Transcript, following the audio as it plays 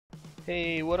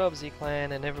Hey, what up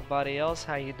Z-Clan and everybody else,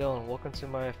 how you doing? Welcome to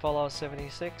my Fallout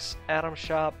 76 Atom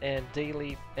Shop and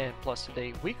daily and plus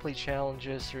today weekly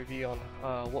challenges review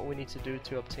on what we need to do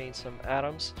to obtain some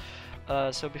atoms.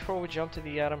 So before we jump to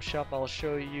the Atom Shop, I'll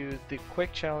show you the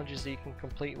quick challenges that you can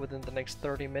complete within the next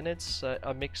 30 minutes,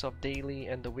 a mix of daily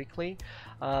and the weekly.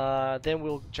 Then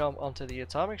we'll jump onto the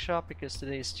Atomic Shop because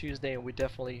today is Tuesday and we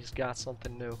definitely got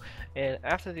something new. And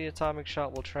after the Atomic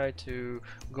Shop, we'll try to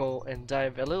go and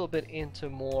dive a little bit into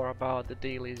more about the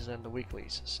dailies and the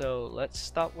weeklies. So let's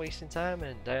stop wasting time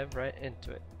and dive right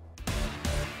into it.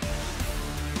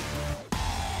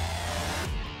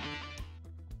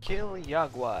 Kill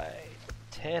Yagwai,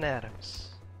 10 atoms.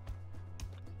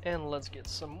 And let's get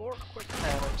some more quick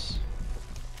atoms.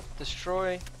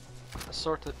 Destroy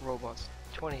assorted robots,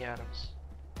 20 atoms.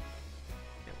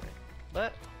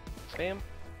 But, bam,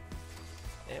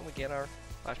 and we get our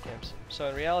 5 gems. So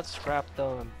in reality, scrap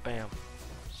them and bam.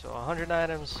 So 100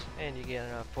 items and you get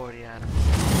 40 atoms.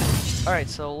 Alright,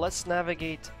 so let's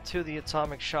navigate to the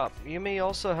Atomic Shop. You may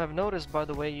also have noticed, by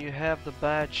the way, you have the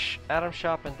badge Atom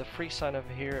Shop and the free sign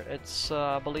over here. It's,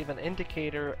 I believe, an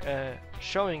indicator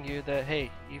showing you that, hey,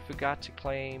 you forgot to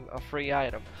claim a free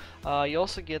item. You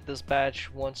also get this badge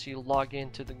once you log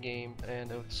into the game,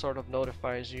 and it sort of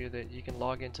notifies you that you can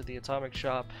log into the Atomic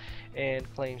Shop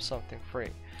and claim something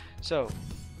free. So,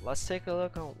 let's take a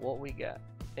look on what we got.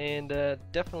 And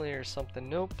definitely there's something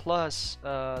new, plus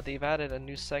they've added a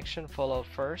new section, Fallout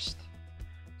First.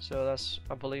 So that's,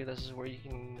 I believe this is where you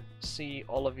can see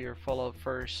all of your Fallout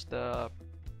First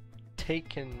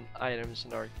taken items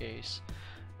in our case,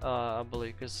 I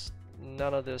believe, because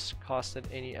none of this costed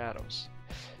any atoms.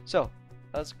 So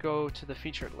let's go to the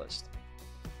featured list.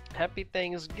 Happy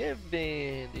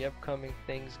Thanksgiving, the upcoming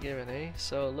Thanksgiving, eh?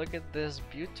 So look at this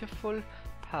beautiful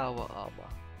power armor,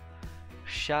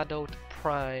 Shadowed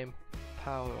Prime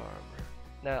power armor.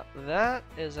 Now that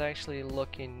is actually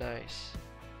looking nice.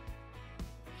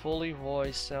 Fully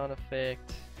voiced sound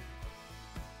effect.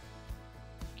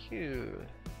 Cute.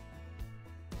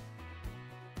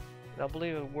 And I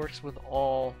believe it works with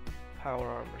all power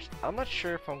armors. I'm not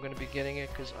sure if I'm going to be getting it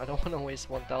because I don't want to waste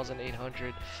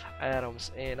 1,800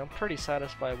 atoms, and I'm pretty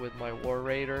satisfied with my War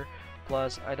Raider.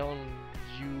 Plus I don't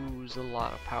use a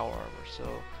lot of power armor,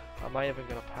 so I'm not even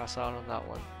gonna pass out on that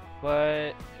one.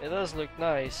 But it does look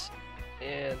nice,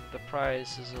 and the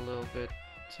price is a little bit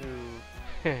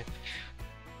too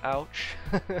ouch.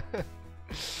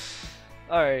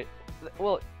 Alright,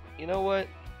 well, you know what?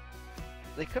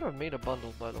 They could have made a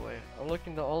bundle, by the way. I'm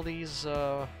looking at all these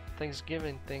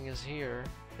Thanksgiving things here.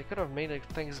 They could have made a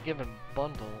Thanksgiving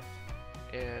bundle,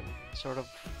 and sort of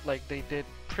like they did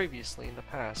previously in the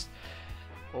past.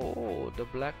 Oh, the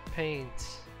black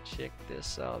paint. Check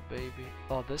this out, baby.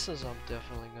 Oh, this is I'm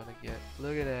definitely gonna get.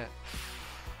 Look at that.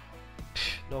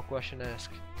 No question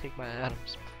asked. Take my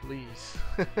atoms, please.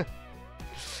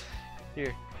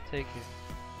 Here, take it.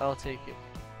 I'll take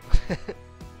it.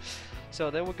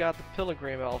 So then we got the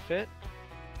Pilgrim outfit.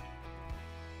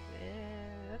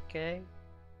 Yeah, okay.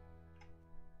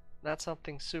 That's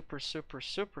something super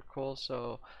cool,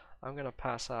 so I'm gonna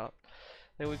pass out.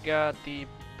 Then we got the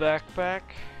backpack.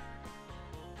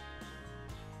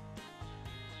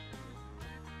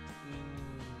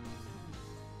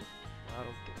 I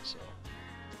don't think so.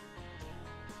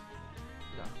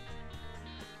 No.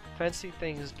 Fancy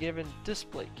Thanksgiving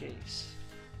display case.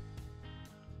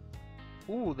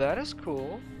 Ooh, that is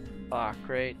cool. Ah,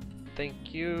 great.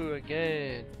 Thank you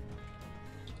again.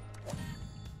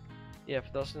 Yeah,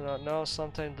 for those who do not know,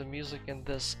 sometimes the music in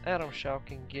this Atom Shop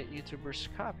can get YouTubers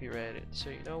copyrighted. So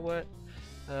you know what?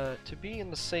 To be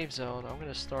in the safe zone, I'm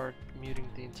gonna start muting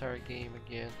the entire game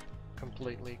again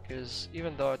completely, because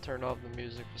even though I turned off the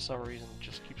music, for some reason it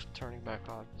just keeps turning back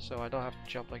on, so I don't have to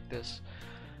jump like this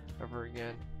ever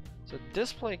again. So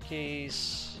display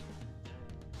case,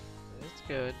 it's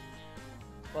good.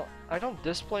 Well, I don't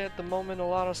display at the moment a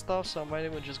lot of stuff, so I might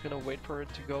even just gonna wait for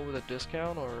it to go with a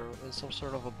discount or in some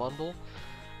sort of a bundle.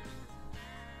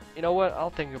 You know what, I'll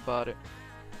think about it.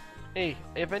 Hey,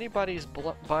 if anybody's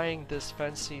buying this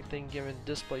fancy Thanksgiving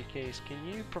display case, can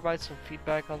you provide some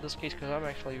feedback on this case? Because I'm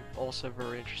actually also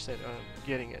very interested in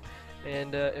getting it.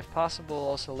 And if possible,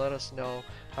 also let us know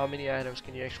how many items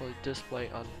can you actually display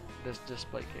on this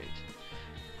display case.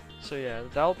 So yeah,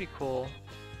 that would be cool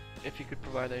if you could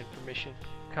provide that information.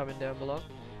 Comment down below.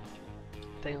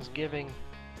 Thanksgiving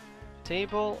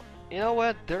table. You know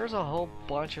what? There's a whole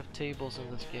bunch of tables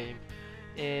in this game.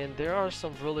 And there are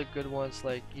some really good ones,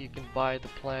 like you can buy the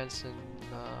plants in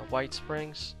White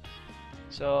Springs.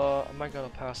 So I'm not gonna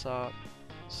pass out.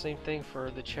 Same thing for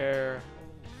the chair.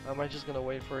 I'm just gonna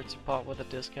wait for it to pop with a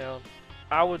discount.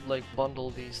 I would like bundle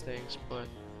these things, but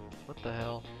what the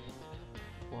hell?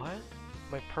 What?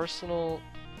 My personal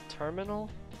terminal?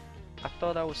 I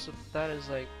thought that is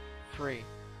like free.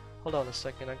 Hold on a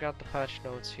second, I got the patch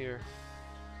notes here.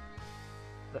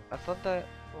 I thought that,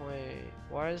 wait,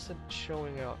 why is it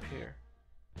showing up here?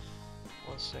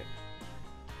 One sec.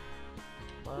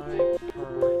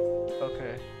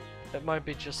 Okay. It might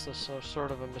be just a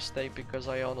sort of a mistake because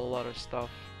I own a lot of stuff.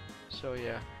 So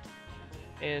yeah.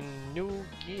 And new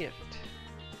gift.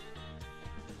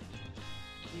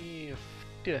 Give.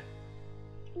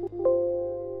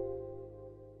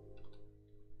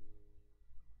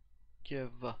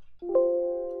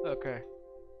 Okay.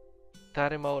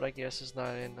 That emote, I guess, is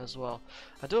not in as well.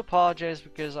 I do apologize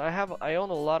because I own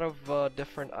a lot of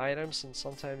different items, and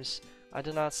sometimes I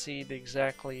do not see the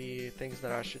exactly things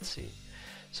that I should see.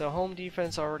 So home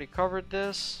defense, I already covered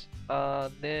this.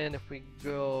 Then if we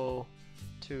go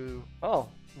to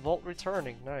Vault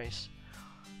returning, nice.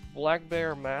 Black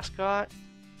Bear mascot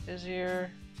is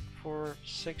here for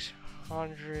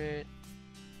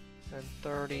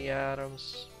 630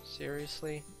 atoms.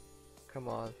 Seriously? Come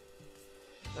on.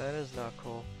 That is not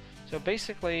cool. So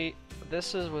basically,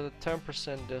 this is with a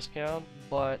 10% discount,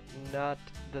 but not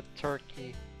the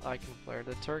turkey icon flare.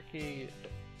 The turkey,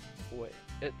 wait,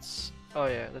 oh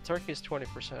yeah, the turkey is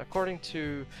 20%, according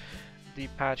to the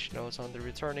patch notes on the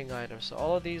returning items. So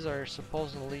all of these are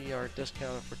supposedly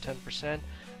discounted for 10%.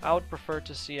 I would prefer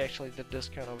to see actually the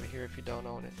discount over here if you don't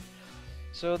own it.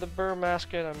 So the Burr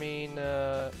mascot, I mean,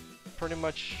 pretty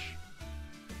much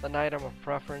an item of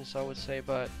preference, I would say,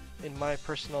 but in my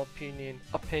personal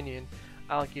opinion,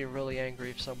 I'll get really angry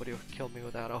if somebody would kill me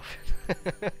with that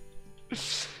outfit.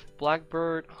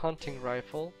 Blackbird hunting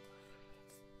rifle.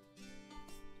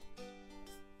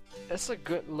 It's a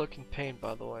good looking paint,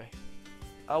 by the way.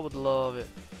 I would love it,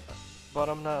 but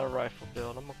I'm not a rifle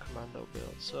build, I'm a commando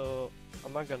build, so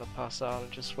I'm not gonna pass out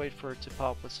and just wait for it to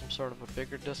pop with some sort of a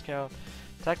bigger discount.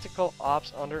 Tactical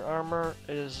Ops Under Armor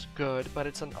is good, but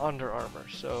it's an Under Armor,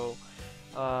 so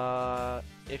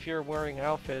if you're wearing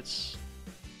outfits,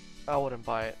 I wouldn't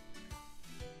buy it.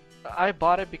 I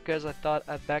bought it because I thought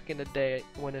back in the day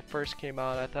when it first came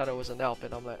out, I thought it was an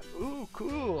outfit. I'm like, ooh,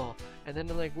 cool. And then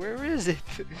they're like, where is it?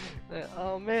 Like,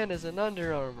 oh man, it's an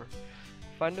Under Armor.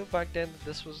 If I knew back then that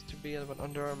this was to be an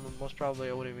Under Armor, most probably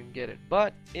I wouldn't even get it.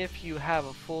 But if you have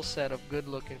a full set of good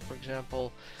looking, for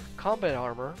example, combat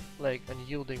armor, like an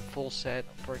unyielding full set,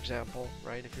 for example,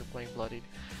 right, if you're playing Bloodied,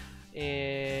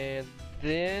 and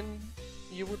then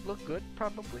you would look good,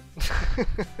 probably.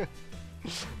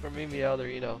 Or maybe other,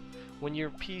 you know, when your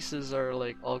pieces are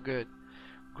like all good.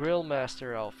 Grill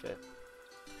Master outfit.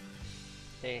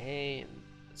 Hey,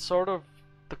 it's sort of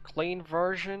the clean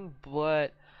version,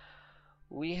 but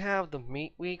we have the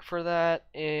meat week for that,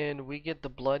 and we get the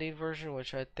bloodied version,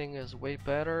 which I think is way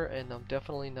better, and I'm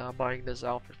definitely not buying this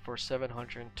outfit for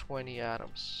 720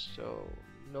 atoms. So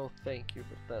no thank you,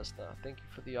 Bethesda. Thank you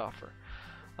for the offer.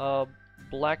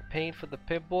 Black paint for the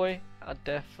Pip-Boy. I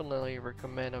definitely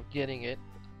recommend of getting it.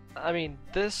 I mean,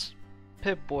 this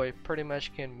Pip-Boy pretty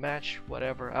much can match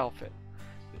whatever outfit,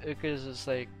 because it's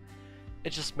like,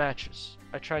 it just matches.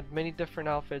 I tried many different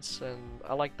outfits and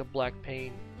I like the black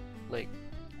paint like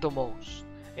the most,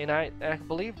 and I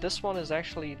believe this one is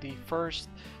actually the first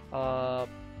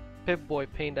Pip-Boy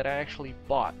paint that I actually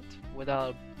bought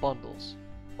without bundles.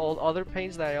 All other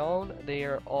paints that I own, they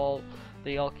all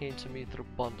came to me through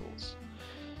bundles.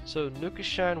 So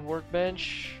Nukashan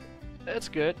workbench, it's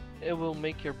good. It will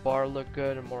make your bar look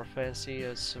good and more fancy.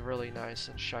 It's really nice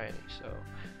and shiny, so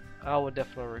I would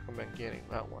definitely recommend getting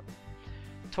that one.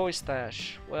 Toy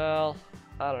stash, well,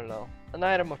 I don't know. An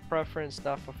item of preference,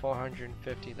 not for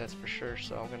 450, that's for sure,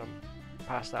 so I'm gonna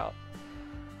pass out.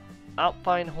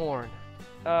 Alpine horn.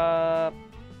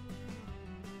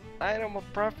 Item of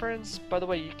preference, by the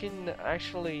way, you can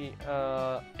actually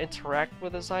interact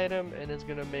with this item and it's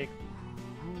gonna make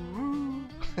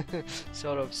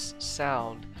sort of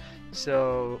sound.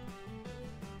 So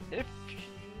if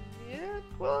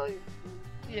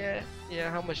yeah,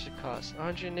 how much it costs?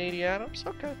 180 atoms?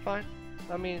 Okay, fine.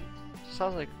 I mean,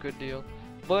 sounds like a good deal.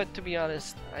 But to be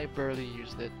honest, I barely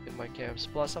used it in my camps.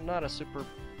 Plus, I'm not a super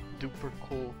duper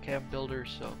cool camp builder,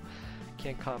 so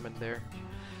can't comment there.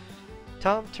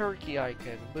 Tom Turkey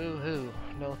icon, boo-hoo,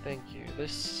 no thank you.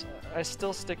 This, I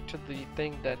still stick to the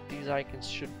thing that these icons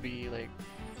should be like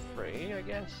free, I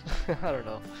guess. I don't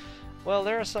know. Well,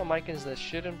 there are some icons that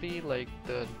shouldn't be, like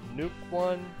the nuke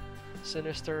one.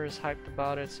 Sinister is hyped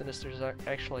about it. Sinister is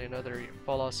actually another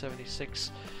Fallout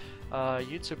 76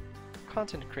 YouTube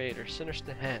content creator,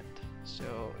 Sinister Hand.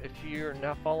 So if you're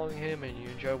not following him and you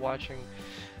enjoy watching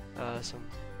some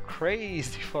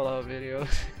crazy Fallout videos,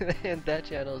 and that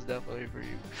channel is definitely for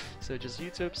you. So just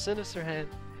YouTube Sinister Hand,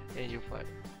 and you'll find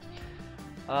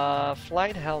it.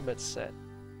 Flight helmet set.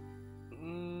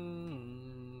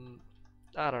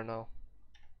 I don't know.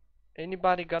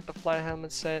 Anybody got the flight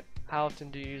helmet set? How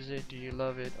often do you use it? Do you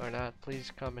love it or not?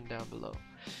 Please comment down below.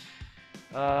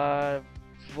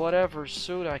 Whatever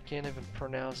suit, I can't even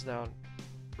pronounce down.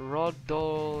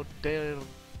 Rodo del.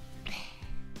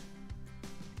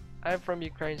 I'm from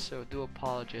Ukraine, so do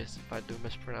apologize if I do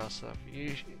mispronounce stuff.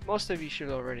 Most of you should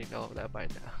already know that by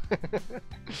now.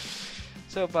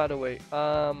 So, by the way,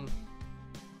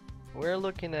 we're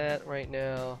looking at right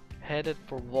now headed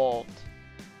for Vault,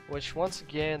 which once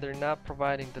again they're not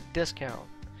providing the discount.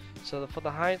 So for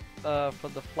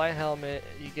the flight helmet,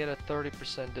 you get a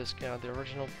 30% discount. The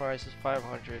original price is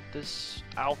 500. This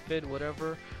outfit,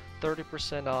 whatever,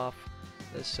 30% off.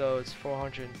 So it's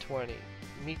 420.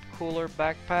 Meat cooler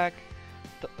backpack,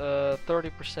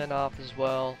 30% off as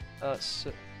well.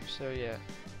 So yeah,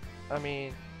 I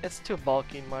mean it's too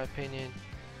bulky in my opinion.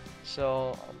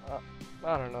 So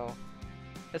I don't know.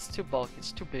 It's too bulky.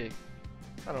 It's too big.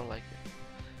 I don't like it.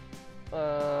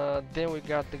 Then we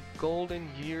got the Golden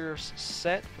Years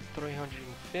set for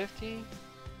 350.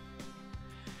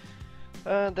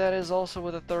 That is also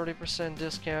with a 30%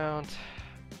 discount.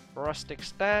 Rustic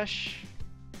Stash,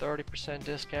 30%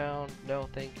 discount. No,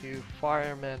 thank you.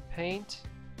 Fireman Paint,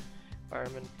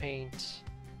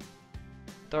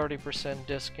 30%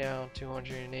 discount,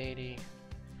 280.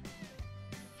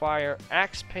 Fire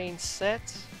Axe Paint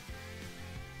set.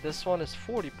 This one is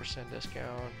 40%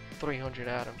 discount, 300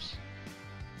 atoms.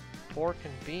 Pork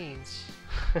and beans.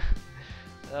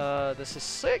 This is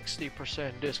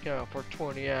 60% discount for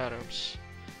 20 atoms.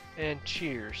 And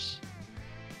cheers.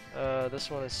 This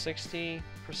one is 60%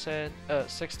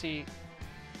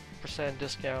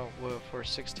 discount for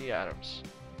 60 atoms.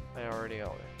 I already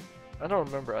own it. I don't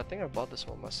remember. I think I bought this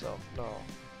one myself. No,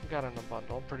 I got it in a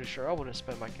bundle. I'm pretty sure I wouldn't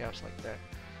spend my caps like that.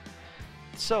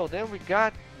 So then we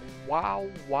got wow,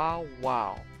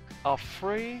 a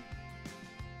free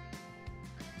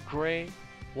gray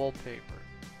wallpaper.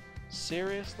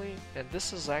 Seriously? And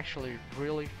this is actually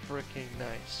really freaking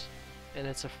nice. And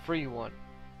it's a free one.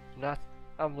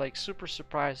 I'm like super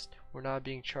surprised we're not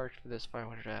being charged for this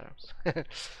 500 atoms.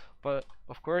 But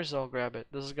of course I'll grab it.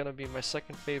 This is gonna be my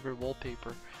second favorite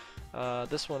wallpaper.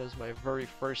 This one is my very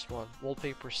first one,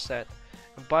 wallpaper set.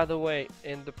 And by the way,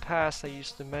 in the past I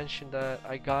used to mention that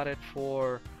I got it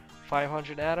for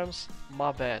 500 atoms.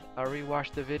 My bad. I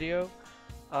rewatched the video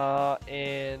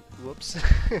and whoops,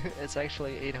 it's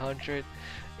actually 800,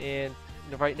 and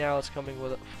right now it's coming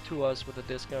to us with a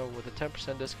discount, with a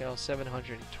 10% discount,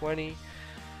 720.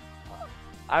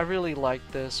 I really like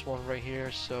this one right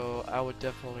here, so I would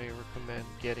definitely recommend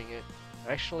getting it.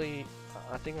 Actually,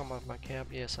 I think I'm at my camp.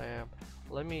 Yes, I am.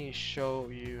 Let me show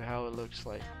you how it looks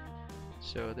like.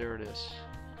 So there it is.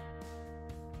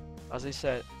 As I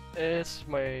said, it's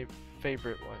my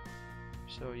favorite one.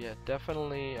 So yeah,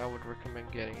 definitely I would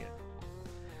recommend getting it.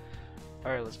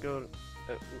 Alright, let's go to,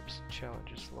 oops,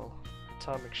 challenge is low.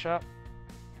 Atomic Shop.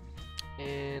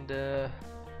 And yeah,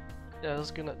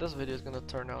 this video is gonna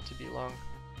turn out to be long.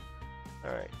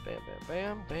 Alright,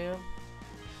 bam.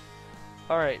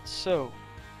 Alright, so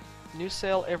new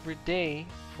sale every day.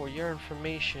 For your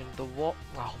information, oh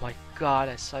my god,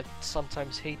 I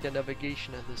sometimes hate the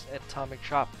navigation of this Atomic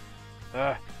Shop.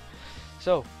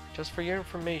 So just for your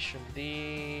information,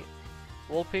 the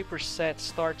wallpaper set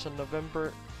starts on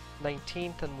November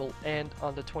 19th and will end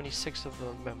on the 26th of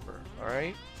November.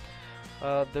 Alright,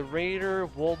 the Raider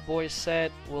Wallboy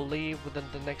set will leave within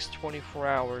the next 24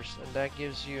 hours, and that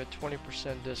gives you a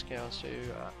 20% discount. So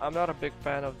I'm not a big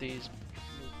fan of these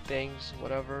things,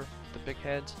 whatever, the big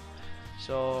heads,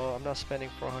 so I'm not spending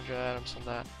 400 atoms on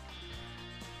that.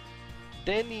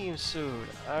 Denim suit.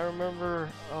 I remember,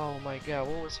 oh my god,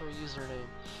 what was her username?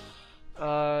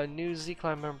 New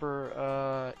Z-Clan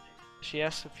member, she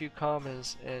asked a few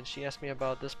comments and she asked me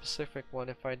about this specific one,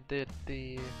 if I did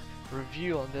the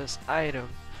review on this item.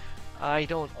 I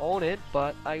don't own it,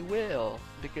 but I will,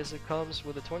 because it comes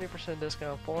with a 20%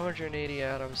 discount, 480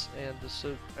 atoms, and the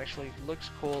suit actually looks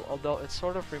cool, although it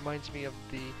sort of reminds me of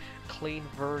the clean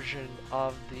version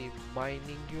of the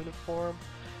mining uniform.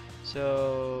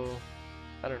 So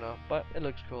I don't know, but it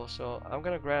looks cool, so I'm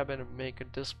gonna grab it and make a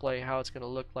display how it's gonna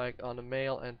look like on the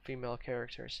male and female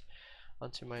characters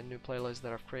onto my new playlist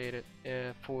that I've created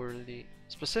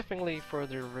specifically for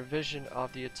the revision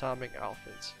of the atomic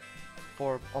outfits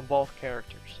on both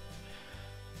characters.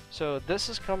 So this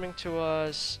is coming to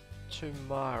us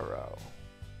tomorrow.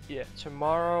 Yeah,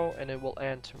 tomorrow, and it will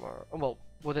end tomorrow. Well,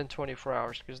 within 24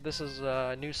 hours, because this is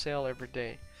a new sale every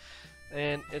day,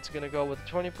 and it's gonna go with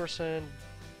 20%.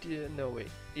 No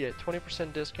wait, yeah,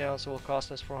 20% discount, so it will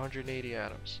cost us 480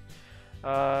 atoms.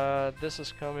 This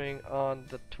is coming on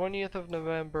the 20th of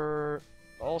November,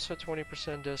 also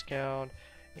 20% discount,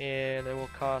 and it will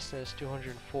cost us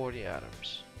 240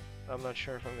 atoms. I'm not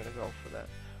sure if I'm gonna go for that.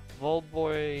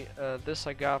 Volboy, this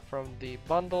I got from the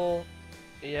bundle.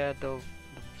 Yeah, the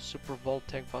Super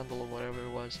Voltec bundle or whatever it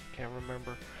was. Can't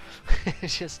remember.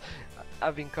 It's just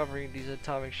I've been covering these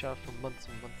atomic shops for months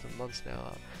and months and months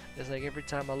now. It's like every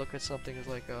time I look at something, it's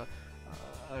like a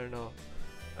I don't know,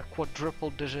 a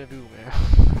quadruple deja vu,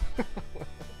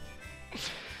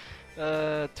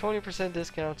 man. 20%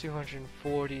 discount,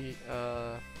 240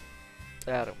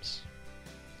 atoms.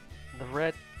 The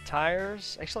red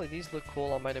tires, actually these look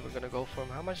cool. I might even gonna go for them.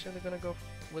 How much are they gonna go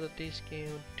with a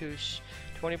discount?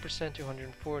 20%,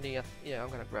 240. Yeah, I'm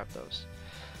gonna grab those.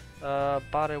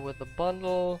 Bought it with the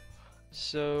bundle,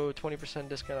 so 20%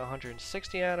 discount,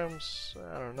 160 atoms.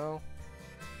 I don't know.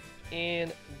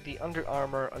 And the Under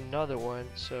Armour, another one.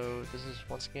 So this is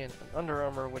once again an Under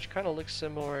Armour, which kind of looks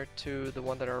similar to the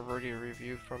one that I already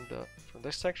reviewed from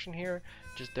this section here,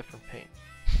 just different paint.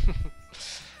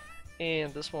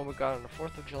 And this one we got on the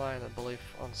 4th of July, and I believe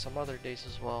on some other days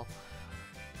as well.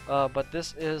 But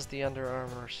this is the Under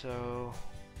Armour, so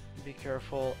be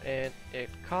careful. And it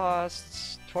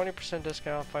costs 20%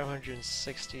 discount,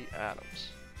 560 atoms.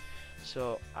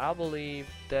 So I believe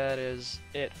that is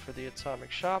it for the Atomic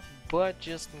Shop, but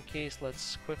just in case,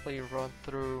 let's quickly run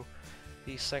through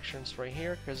these sections right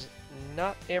here, because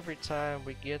not every time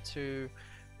we get to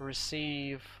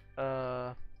receive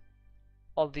all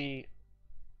the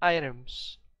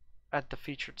items at the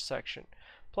featured section.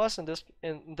 Plus in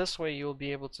this way you'll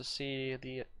be able to see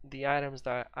the items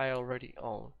that I already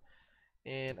own.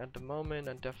 And at the moment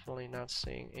I'm definitely not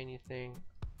seeing anything.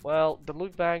 Well, the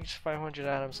loot bags, 500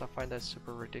 atoms, I find that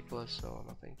super ridiculous, so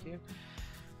no thank you.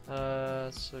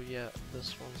 So yeah,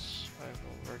 this one's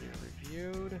I've already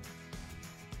reviewed.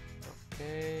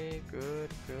 Okay, good.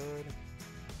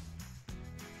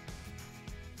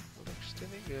 Looks to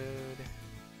be good.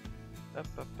 Up.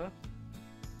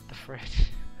 The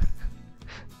fridge.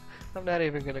 I'm not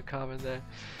even gonna comment that.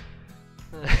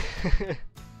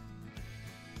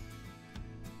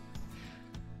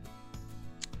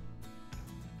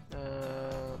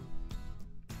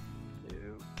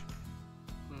 Nope.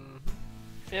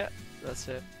 Yeah, that's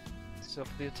it. So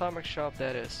for the Atomic Shop,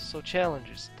 that is. So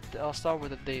challenges. I'll start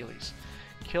with the dailies.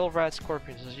 Kill rat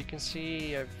scorpions. As you can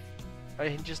see,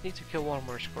 I just need to kill one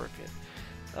more scorpion.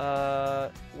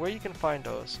 Where you can find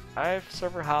those, I've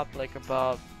server hopped like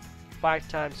about 5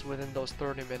 times within those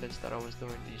 30 minutes that I was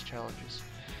doing these challenges.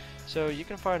 So you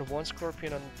can find one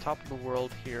scorpion on the top of the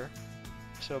world here.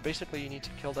 So basically you need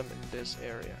to kill them in this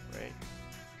area, right?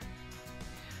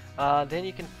 Then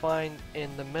you can find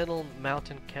in the middle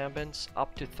mountain cabins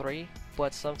up to 3,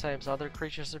 but sometimes other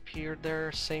creatures appear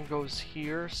there. Same goes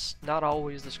here. Not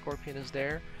always the scorpion is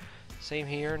there. Same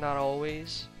here, not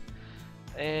always.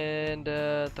 And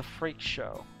the freak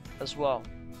show as well,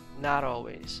 not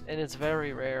always, and it's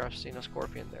very rare I've seen a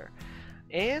scorpion there.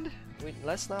 And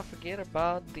let's not forget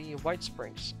about the White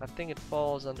Springs. I think it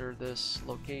falls under this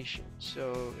location,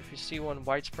 so if you see one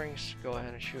White Springs, go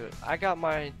ahead and shoot it. I got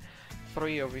mine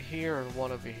 3 over here and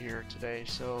 1 over here today,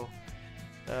 so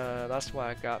that's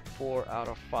why I got 4 out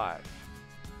of 5.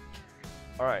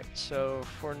 Alright, so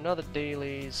for another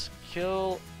dailies,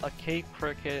 kill a cave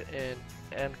cricket in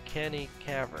Uncanny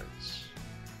Caverns.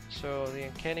 So the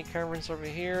Uncanny Caverns over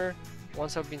here,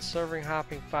 once I've been server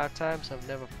hopping 5 times, I've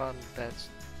never found that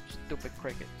stupid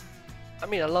cricket. I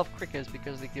mean, I love crickets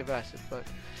because they give acid, but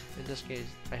in this case,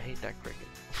 I hate that cricket.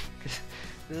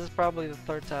 This is probably the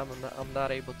 3rd time I'm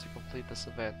not able to complete this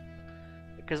event.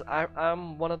 Because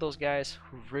I'm one of those guys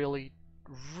who really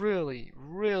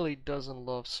doesn't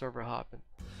love server hopping.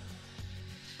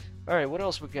 Alright, what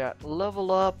else we got?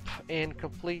 Level up and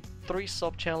complete 3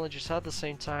 sub-challenges at the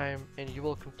same time, and you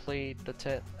will complete the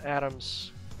 10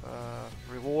 atoms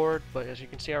reward. But as you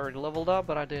can see, I already leveled up,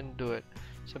 but I didn't do it.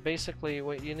 So basically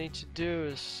what you need to do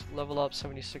is level up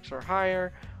 76 or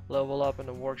higher, level up in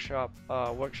the workshop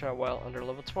while under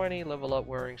level 20, level up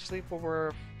wearing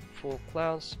sleeper, full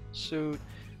clown suit,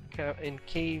 in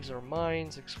caves or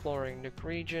mines, exploring Nook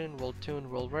region, well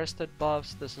tuned, well rested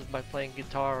buffs. This is by playing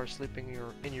guitar or sleeping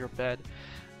in your bed,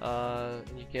 and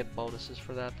you get bonuses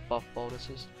for that, buff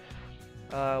bonuses.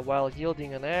 While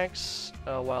yielding an axe,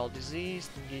 while diseased,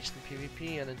 engaged in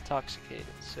PvP, and intoxicated.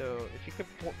 So if you can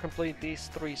complete these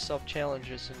 3 sub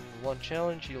challenges in one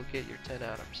challenge, you'll get your 10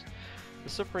 atoms. The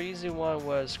super easy one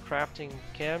was crafting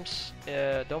chems.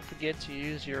 Don't forget to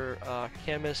use your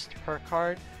chemist perk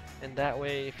card, and that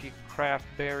way if you craft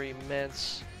berry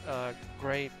mints,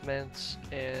 grape mints,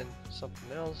 and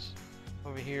something else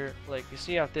over here, like you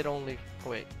see I did only,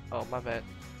 wait, oh my bad,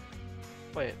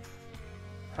 wait,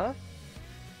 huh?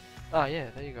 Ah yeah,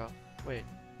 there you go, wait.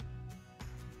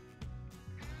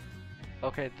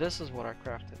 Okay, this is what I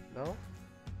crafted, no?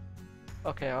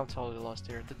 Okay, I'm totally lost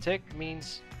here. The tick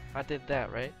means I did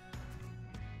that, right?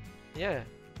 Yeah.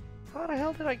 How the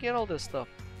hell did I get all this stuff?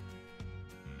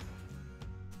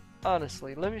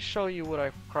 Honestly, let me show you what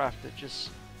I crafted, just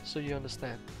so you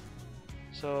understand.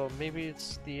 So maybe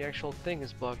it's the actual thing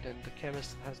is bugged and the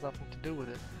chemist has nothing to do with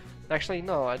it. Actually,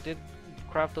 no, I did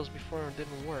craft those before and it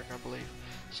didn't work, I believe.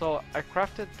 So I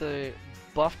crafted the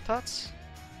buff tuts,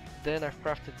 then I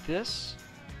crafted this,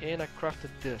 and I crafted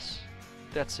this.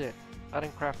 That's it. I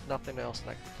didn't craft nothing else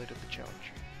and I completed the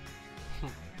challenge.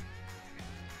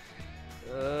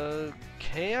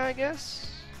 Okay, I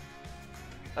guess?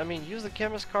 I mean, use the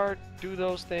chemist card, do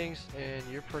those things, and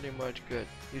you're pretty much good.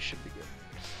 You should be good.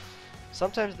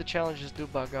 Sometimes the challenges do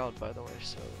bug out, by the way,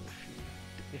 so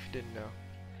if you didn't know.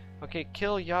 Okay,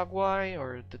 kill Yagwai,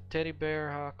 or the teddy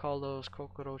bear, how I call those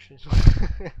cockroaches.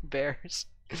 Bears.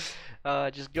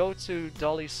 Just go to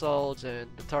Dolly Souls and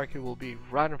the target will be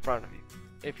right in front of you.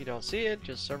 If you don't see it,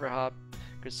 just server hop,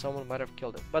 because someone might have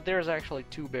killed it. But there's actually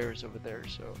 2 bears over there,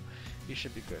 so you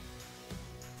should be good.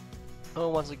 Oh,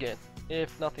 once again,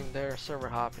 if nothing there, server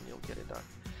hop and you'll get it done.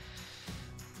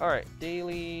 Alright,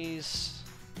 dailies,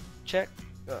 check.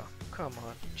 Oh, come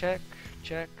on, check,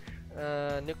 check.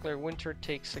 Nuclear winter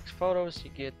takes 6 photos,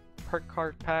 you get perk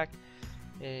card pack,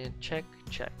 and check,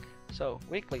 check. So,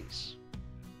 weeklies.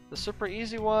 The super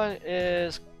easy one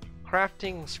is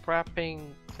crafting,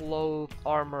 scrapping, clothes,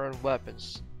 armor, and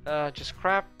weapons. Just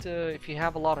craft, if you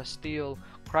have a lot of steel,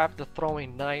 craft the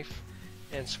throwing knife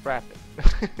and scrap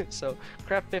it. So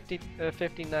craft 50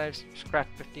 knives, scrap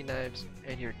 50 knives,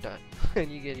 and you're done.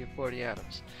 And you get your 40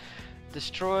 atoms.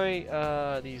 Destroy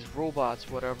these robots,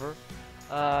 whatever.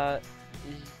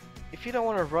 If you don't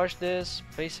want to rush this,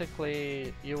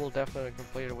 basically you will definitely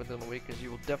complete it within a week, because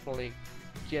you will definitely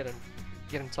get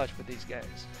in touch with these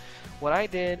guys. What I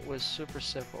did was super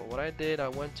simple. What I did, I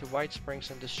went to White Springs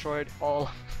and destroyed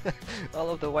all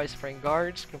of the White Spring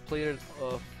guards, completed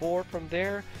 4 from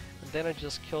there, and then I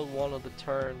just killed one of the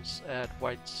turns at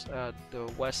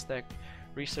the West Tech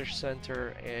Research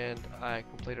Center, and I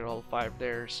completed all 5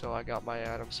 there, so I got my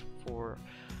atoms for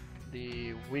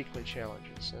the weekly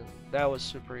challenges, and that was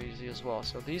super easy as well.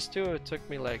 So these 2, it took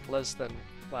me like less than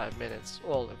 5 minutes.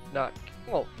 Well, if not,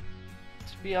 well,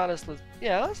 to be honest,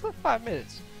 yeah, let's let 5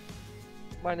 minutes.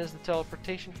 Minus the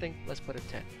teleportation thing, let's put it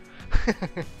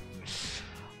 10.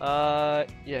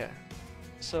 Yeah.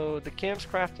 So the camps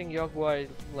crafting Yogwai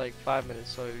like 5 minutes,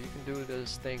 so you can do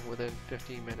this thing within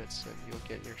 15 minutes and you'll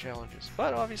get your challenges.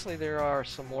 But obviously there are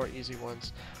some more easy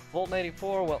ones. Volt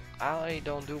 94, well, I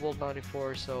don't do Volt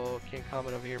 94, so can't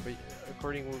comment over here, but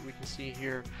according to what we can see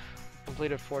here,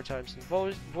 completed 4 times in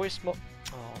voice mode.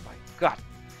 Oh my god.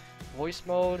 Voice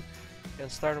mode. And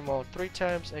starter mode 3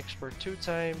 times, expert 2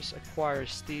 times, acquire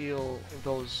steel,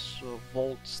 those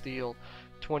volt steel,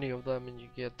 20 of them, and you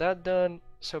get that done.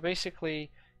 So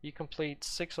basically you complete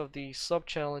 6 of these sub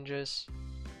challenges,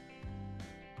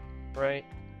 right,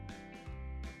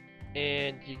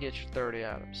 and you get your 30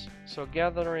 atoms. So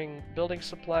gathering building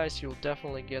supplies, you'll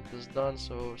definitely get this done.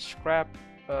 So scrap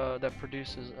that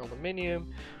produces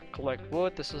aluminium, collect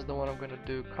wood, this is the one I'm gonna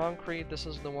do. Concrete, this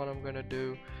is the one I'm gonna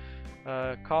do.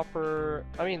 Copper,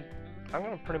 I mean, I'm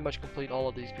gonna pretty much complete all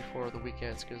of these before the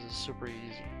weekends because it's super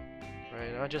easy,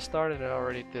 right? I just started and I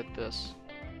already did this.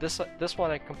 This one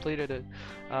I completed it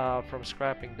from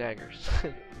scrapping daggers,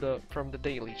 from the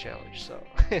daily challenge. So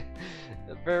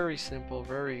very simple,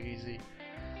 very easy.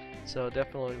 So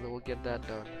definitely we'll get that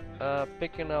done.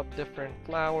 Picking up different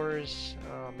flowers.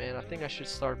 Man, I think I should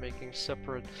start making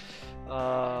separate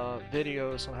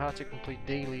videos on how to complete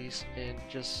dailies, and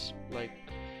just like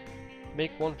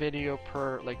make one video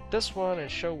per, like this one, and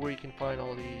show where you can find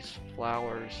all these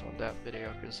flowers on that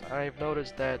video, because I've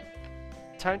noticed that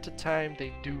time to time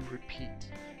they do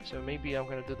repeat. So maybe I'm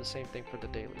gonna do the same thing for the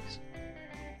dailies.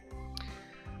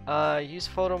 Use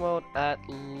photo mode at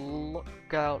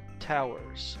lookout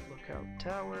towers. Lookout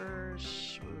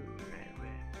towers.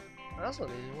 That's an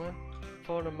easy one.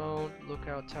 Photo mode,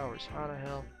 lookout towers. How the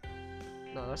hell?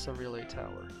 No, that's a relay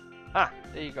tower. Ah,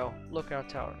 there you go. Lookout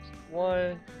towers.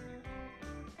 1,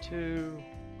 2,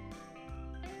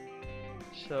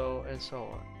 so and so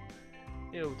on.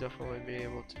 you'll definitely be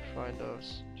able to find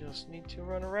those. Just need to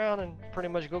run around and pretty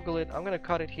much Google it. I'm gonna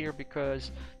cut it here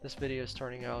because this video is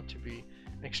turning out to be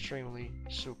extremely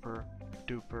super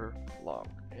duper long,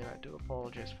 and I do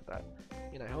apologize for that,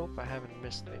 and I hope I haven't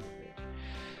missed anything.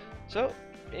 So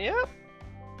yeah,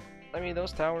 I mean,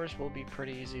 those towers will be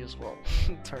pretty easy as well.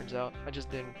 Turns out I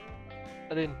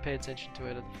didn't pay attention to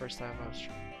it at the first time. I was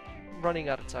running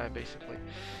out of time basically.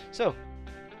 So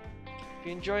if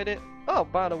you enjoyed it, oh,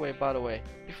 by the way,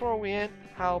 before we end,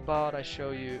 how about I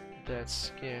show you that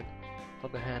skin for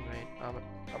the Handmade.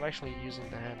 I'm actually using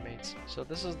the Handmades. So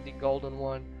this is the golden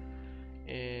one,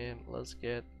 and let's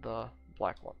get the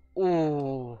black one.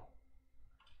 Ooh,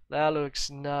 that looks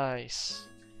nice.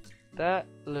 That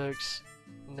looks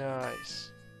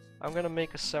nice. I'm gonna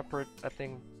make a separate, I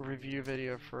think, review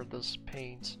video for this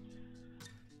paint.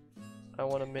 I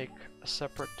want to make a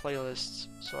separate playlist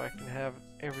so I can have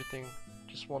everything,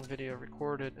 just one video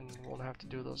recorded, and won't have to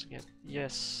do those again.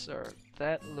 Yes, sir.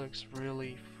 That looks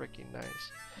really freaking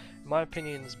nice. In my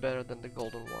opinion, it's better than the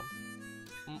golden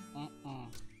one.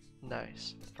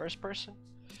 Nice. First person.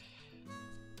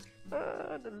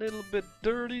 A little bit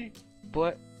dirty,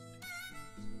 but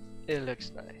it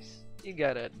looks nice. You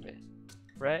gotta admit,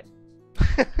 right?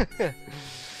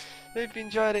 If you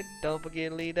enjoyed it, don't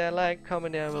forget to leave that like,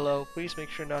 comment down below. Please make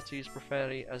sure not to use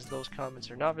profanity, as those comments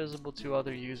are not visible to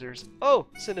other users. Oh,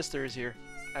 Sinister is here.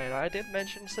 And I did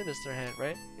mention Sinister Hand,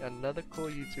 right? Another cool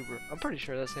YouTuber. I'm pretty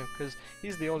sure that's him, because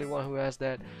he's the only one who has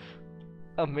that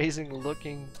amazing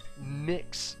looking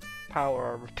mix power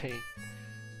armor paint.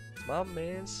 My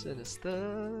man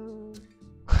Sinister.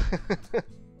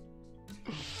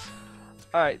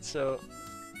 Alright, so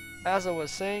as I was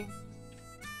saying,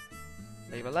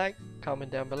 leave a like, comment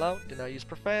down below, do not use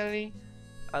profanity,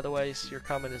 otherwise your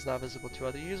comment is not visible to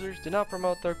other users. Do not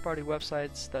promote third-party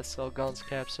websites that sell guns,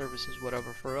 caps, services,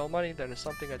 whatever for real money. That is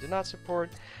something I do not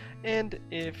support, and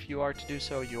if you are to do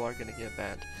so, you are going to get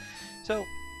banned. So,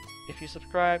 if you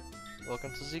subscribe,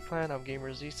 welcome to Z-Clan. I'm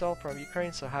Gamer Z-Sol from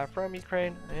Ukraine, so hi from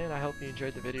Ukraine, and I hope you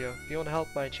enjoyed the video. If you want to help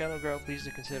my channel grow, please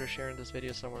do consider sharing this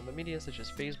video somewhere in the media, such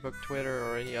as Facebook, Twitter,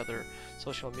 or any other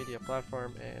social media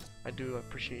platform, and I do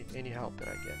appreciate any help that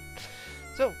I get.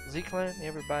 So, Z-Clan,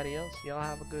 everybody else, y'all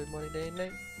have a good money day and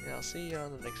night, and I'll see you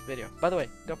on the next video. By the way,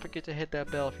 don't forget to hit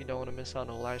that bell if you don't want to miss out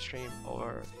on a live stream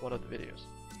or one of the videos.